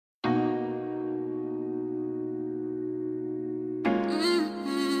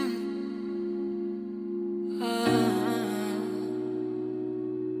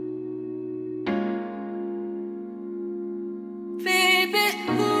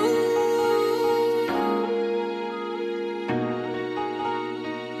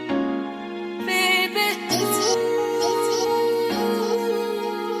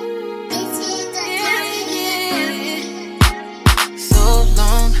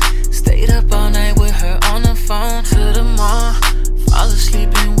up all night with her on the phone to the mall. Fall asleep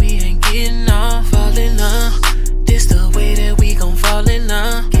and we ain't getting off. Fall in love, this the way that we gon' fall in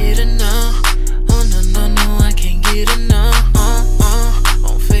love. Get enough, oh no, no, no, I can't get enough.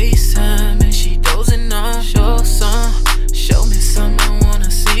 On FaceTime and she dozing off. Show me some, I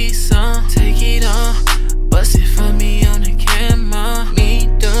wanna see some. Take it on, bust it for me on the camera. Me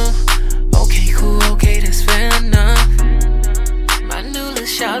do, okay, cool, okay, that's fair enough. My new little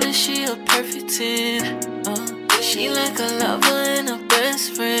shawty, she a perfect 10. She like a lover and a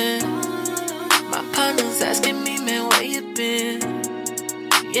best friend. My partner's asking me, man, where you been?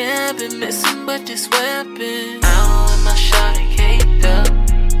 Yeah, I've been missing, but this where I've been. I don't want my shawty caked up.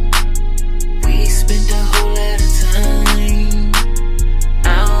 We spent a whole lot of time. I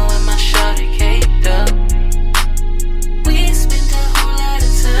don't want my shawty caked up. We spent a whole lot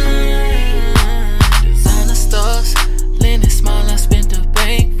of time. Designer stores, linen small, I spent the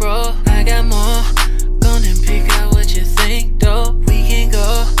bankroll. I got more, gone and pick out what you think though. We can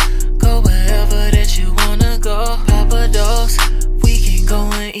go wherever that you wanna go. Papa Do's, we can go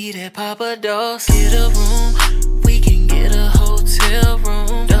and eat at Papa Do's. Get a room, we can get a hotel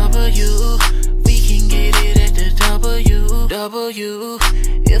room. W, we can get it at the W.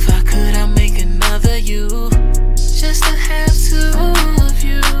 If I could, I'd make another you, just to have two of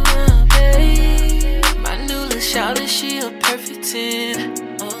you, babe. My new little shawty, she a perfect 10.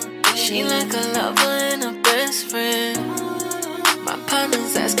 She like a lover and a best friend. My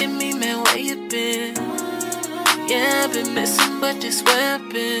partner's asking me, man, where you been? Yeah, I've been missing, but this where I've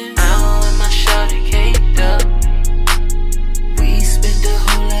been. I don't want my shawty caked up. We spent a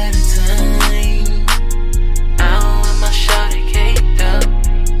whole lot of time. I don't want my shawty caked up.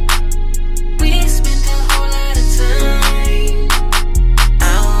 We spent a whole lot of time.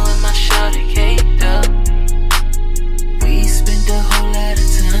 I don't want my shawty caked up. We spent a whole lot of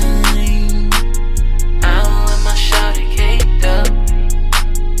time. I don't want my shawty caked up.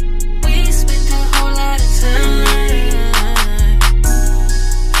 We spent a whole lot of time.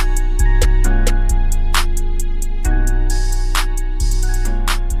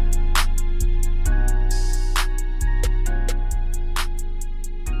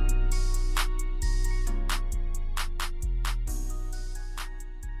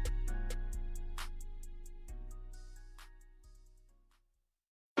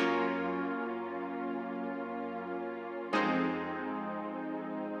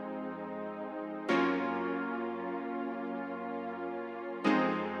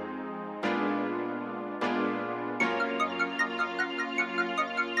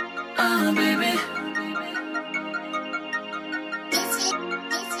 Baby,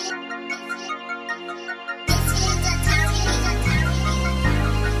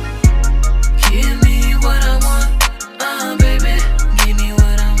 give me what I want, baby, give me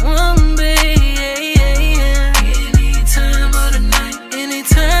what I want, baby. Anytime of the night,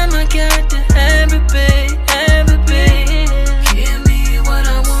 anytime I got to have it, babe, have it, babe. Give me what I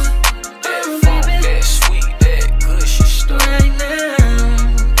want, that funk, that sweet, that good shit stuff right now.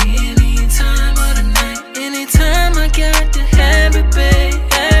 Anytime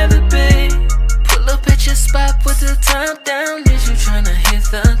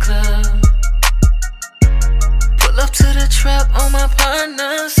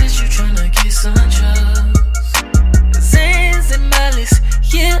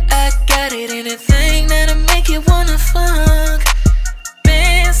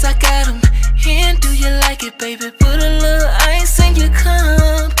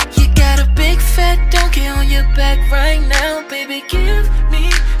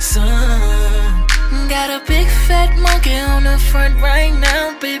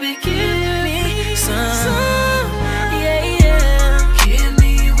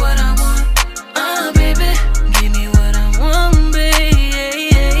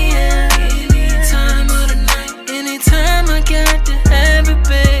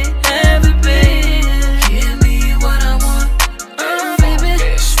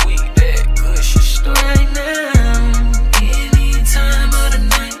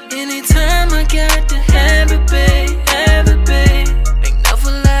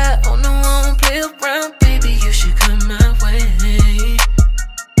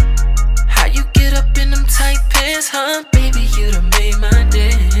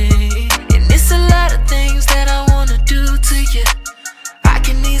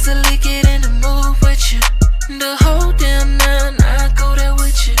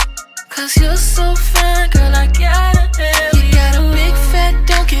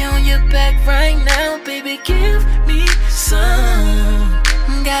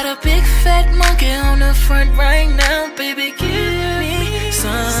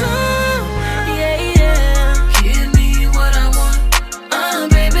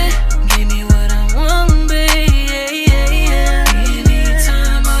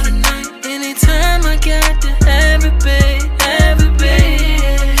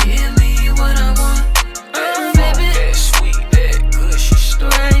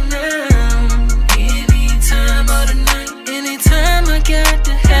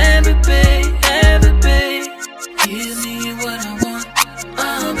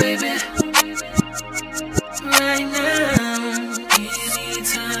baby. Right now, any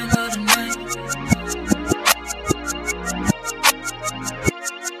time of the night.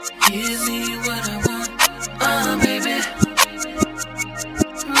 Give me what I want, baby.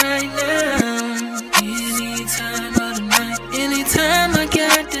 Right now, any time of the night. Anytime I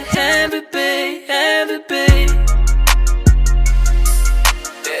got to have it, babe, have it, babe.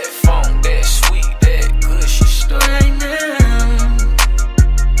 That funk, that sweet, that gushy stuff. Right now.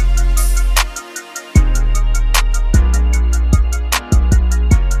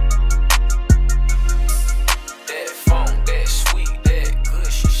 That funk, that sweet, that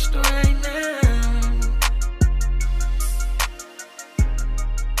gushy stuff. Right now.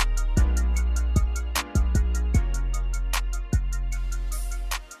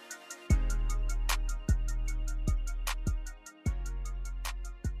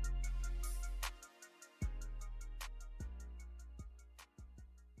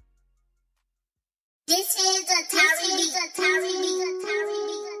 This is a Tyree.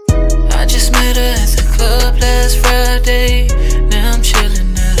 I just met her at the club last Friday. Now I'm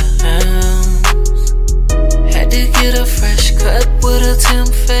chillin' at her house. Had to get a fresh cut with a Tim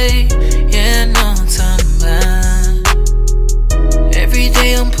fade. Yeah, I know what I'm talking about. Every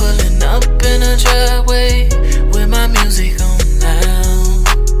day I'm pulling up in a driveway with my music on now.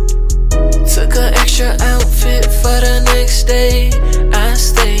 Took an extra outfit for the next day. I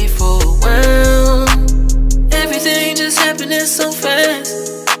stayed for a while. Everything just happening so fast.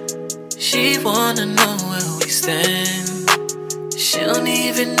 She wanna know where we stand. She don't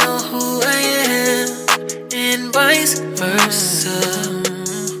even know who I am, and vice versa.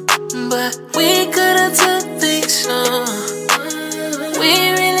 But we could've took things slow.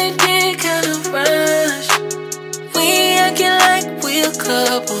 We really did kind of rush. We acting like we a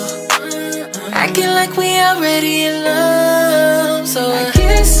couple, acting like we already in love. So I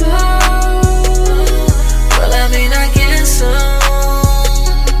guess so. Well, I mean, I guess so.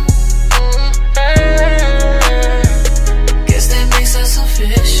 Guess that makes us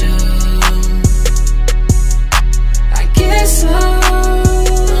official. I guess so.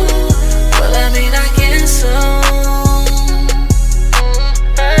 Well, I mean, I guess so.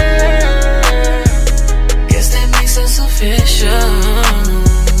 Guess that makes us official.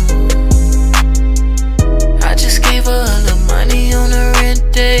 I just gave her a little money on her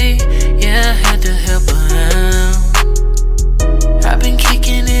rent day. Yeah, I had to help her out. I've been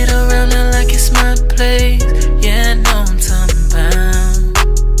kicking it around her like it's my place. Yeah, I know I'm talking about.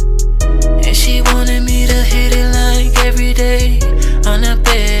 And she wanted me to hit it like every day, on the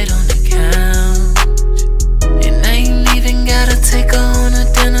bed, on the couch. And I ain't even gotta take her on a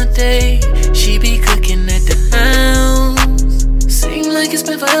dinner date. She be cooking at the house. Seem like it's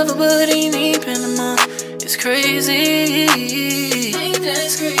been forever, but ain't even a month. It's crazy, ain't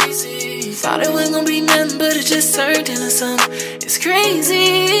that crazy? Thought it wasn't gonna be nothing, but it just turned into something. It's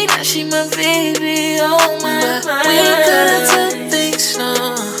crazy, now she my baby, oh my. But we could've took things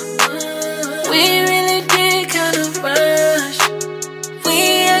slow. We really did kind of rush.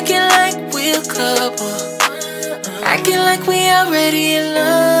 We acting like we a couple, acting like we already in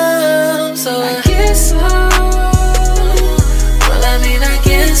love. So I guess so. Well, I mean, I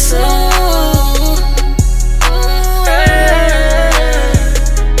guess so.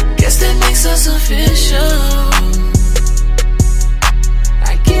 Us official. I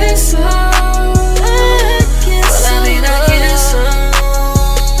guess so. Well, I mean, I guess so.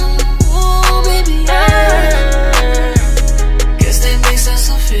 Oh, baby, guess that makes us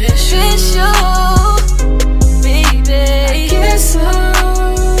official. Baby, I guess so.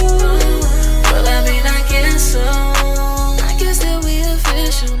 Well, I mean, I guess so. I guess that we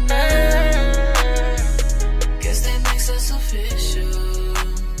official now. Guess that makes us official.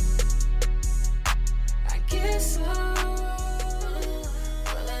 Guess so.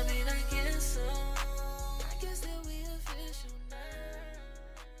 Well, I mean, I guess so. I guess that we official now.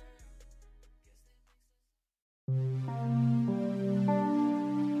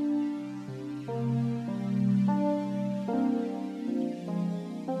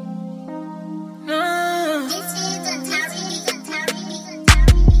 This is a Tyree.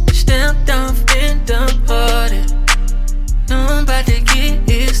 Stamped off and departed. No, I'm about to get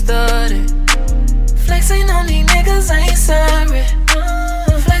it started. Flexing on these niggas, I ain't sorry.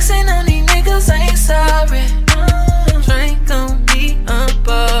 Flexing on these niggas, I ain't sorry. Drink on me, I'm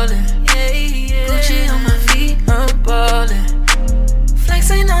ballin'. Gucci on my feet, I'm ballin'.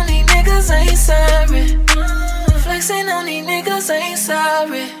 Flexing on these niggas, I ain't sorry. Flexing on these niggas, I ain't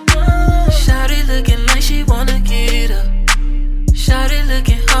sorry. Shawty looking like she wanna get up. Shawty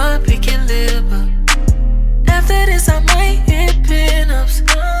looking hard, pick your lip up. After this, I might hit pinups.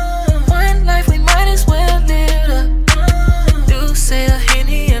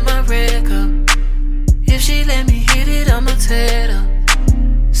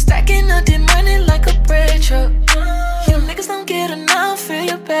 fill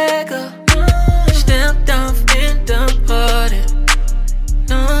your bag up. Stamped off and departed.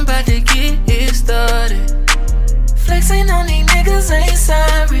 Know I'm about to get it started. Flexing on these niggas, ain't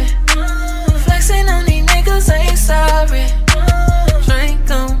sorry. Flexing on these niggas, ain't sorry.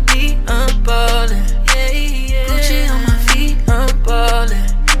 Drink on me, I'm ballin'. Gucci on my feet, I'm ballin'.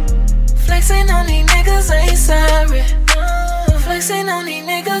 Flexing on these niggas, ain't sorry. Flexing on these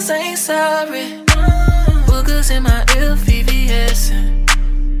niggas, ain't sorry. Boogers in my ear, VVS'in'.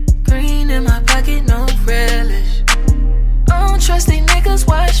 Green in my pocket, no relish. I don't trust these niggas,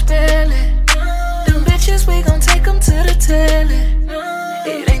 watch barely. Them bitches, we gon' take them to the telly.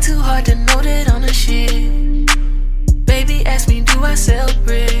 It ain't too hard to know that on the shit. Baby ask me, do I sell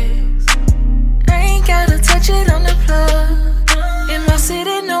bricks? I ain't gotta touch it on the plug. In my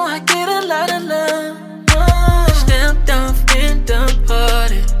city, know I get a lot of love. Stamped off and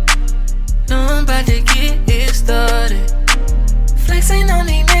departed. Know I'm about to get it started. Flexing on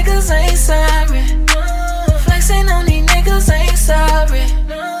these niggas, ain't sorry. Flexing on these niggas, ain't sorry.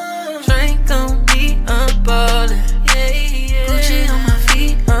 Drink on me, I'm ballin'. Gucci on my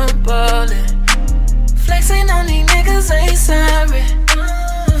feet, I'm ballin'. Flexing on these niggas, ain't sorry.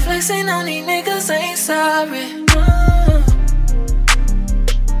 Flexing on these niggas, ain't sorry.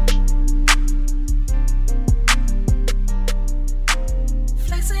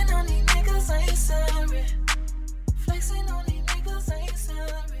 Flexing on these niggas, ain't sorry. Flexing on these niggas, ain't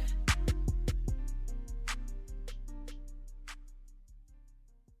sorry.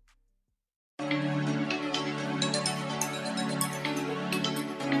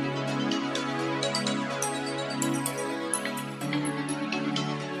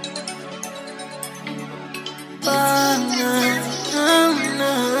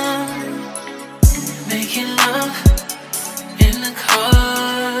 Making love in the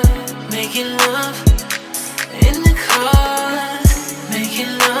car. Making love in the car.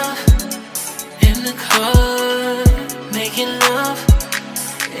 Making love in the car. Making love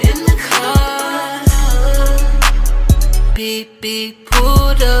in the car. Beep beep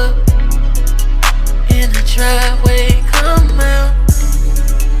pulled up in the driveway. Come out.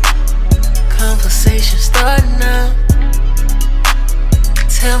 Conversation starting now.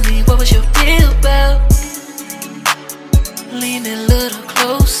 Tell me, what was your deal about? Lean a little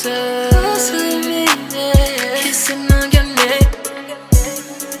closer, closer to me, yeah. Kissing on your neck.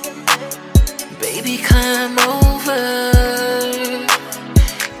 Baby, come over.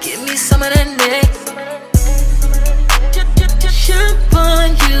 Give me some of that neck. Jump on,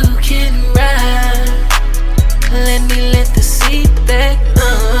 you can ride. Let me let the seat back.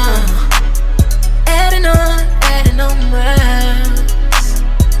 Adding on miles.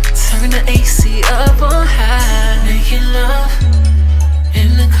 Turn the AC up on high. Making love in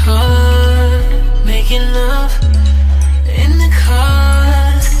the car. Making love in the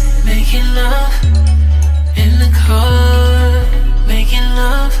car. Making love in the car. Making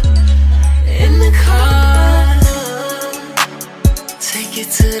love in the car. Take it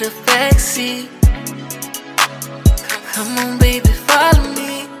to the backseat. Come on, baby, follow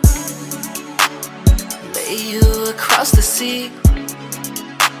me. Lay you across the seat.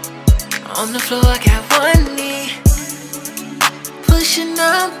 On the floor, I got one knee. Pushing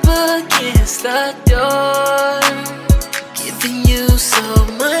up against the door. Giving you so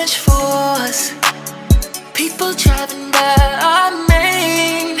much force. People driving by our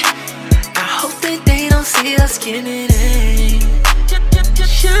main. I hope that they don't see us getting in.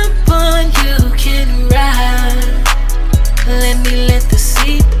 Jump on, you can ride. Let me let the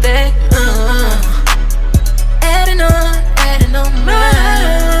seat back. Adding on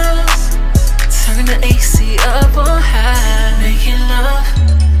miles. Turn the AC up on high. Making love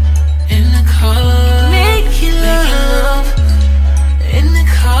in the car. Making love in the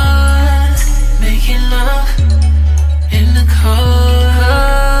car. Making love in the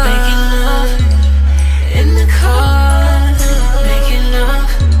car. Making love in the car. Making love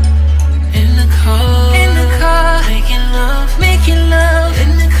in the car. In the car. Making love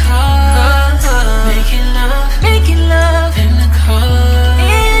in the car. Making love in the car.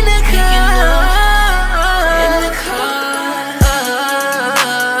 In the car. In the car.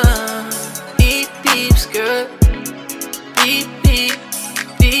 Beep beep skirt. Beep beep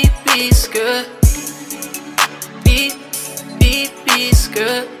beep beep skirt. Beep beep beep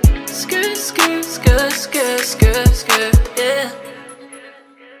skirt. Skirt skirt skirt skirt skirt skirt. Yeah.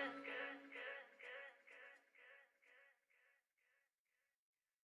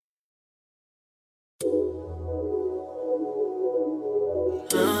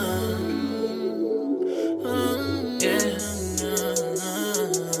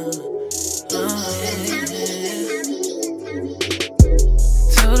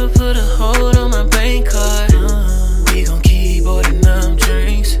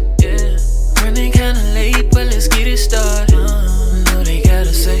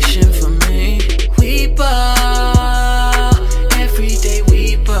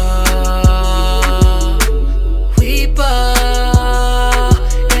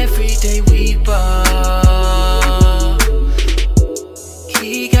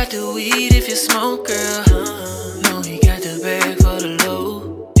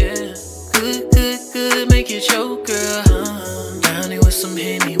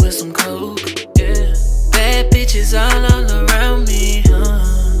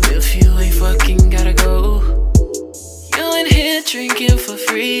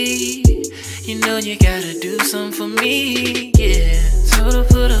 me. You know you gotta do something for me, yeah. Told her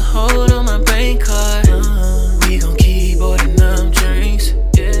put a hold on my bank card. We gon' keep ordering up drinks,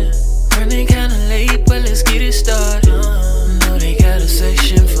 yeah. Running kinda late, but let's get it started. Know they got a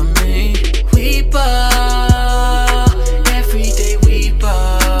section for me. We ball, every day we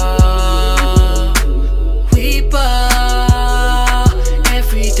ball. We ball,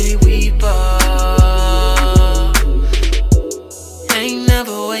 every day we ball. Ain't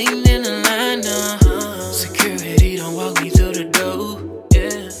never waiting in the line, no. Security don't walk me through the door,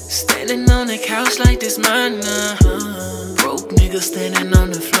 yeah. Standing on the couch like this mine, broke nigga standing on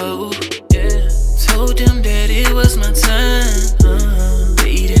the floor, yeah. Told them that it was my time,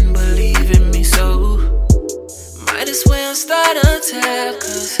 they didn't believe in me, so might as well start a tab,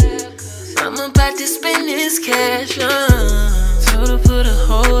 cause I'm about to spend this cash, Told her put a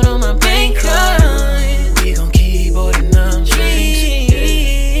hold on my bank card. We gon' keep ordering up drinks,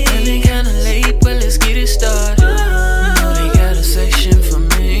 yeah. Running kinda late, but let's get it started. Know they got a section for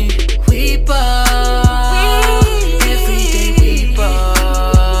me. We ball, every day we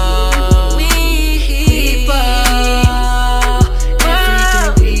ball. We ball, every day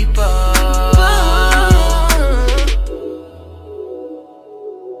we ball.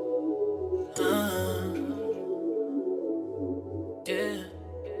 Yeah.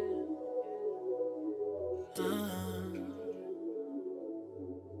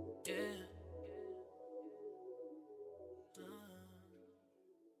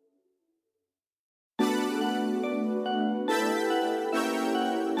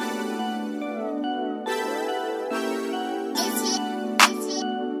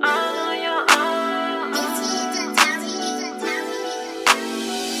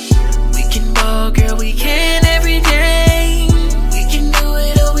 We can ball, girl, we can every day. We can do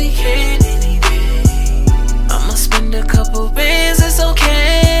it or we can any day. I'ma spend a couple bands, it's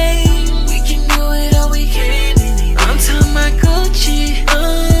okay. We can do it or we can any day. I'm talking my Gucci,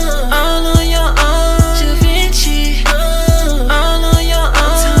 all on your arm. Da Vinci, all on your arm.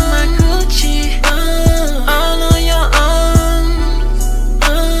 I'm talking my Gucci, all on your arm.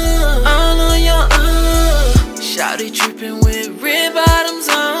 All on your arm. Shawty dripping with red bottoms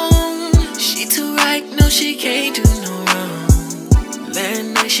on. She too right, no she can't do no wrong. Last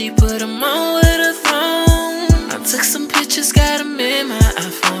night she put them on with a thong. I took some pictures, got them in my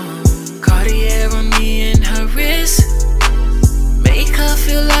iPhone. Cartier on me and her wrist, make her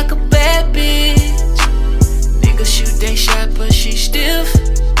feel like a bad bitch. Nigga shoot they shot, but she stiff.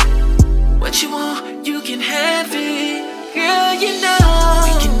 What you want, you can have it. Girl, you know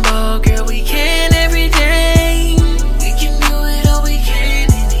we can ball, girl, we can every day. We can do it or we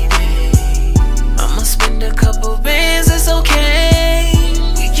can any day. I'ma spend a couple bands, it's okay.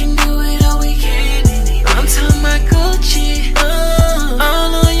 We can do it or we can any day. I'm talking my Gucci,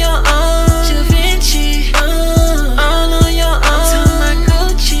 all on your arm. Da Vinci, all on your arm. I'm talking my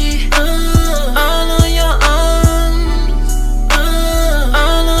Gucci, all on your arm.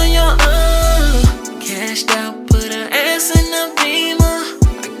 All on your arm. Cashed out, put her ass in the Beamer.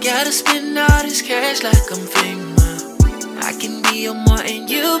 I gotta spend all this cash like I'm famous. I can be your Martin,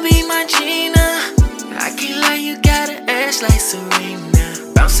 you be my Gina. I can't lie, you got an ass like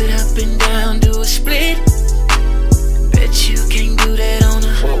Serena. Bounce it up and down, do a split. Bet you can't do that on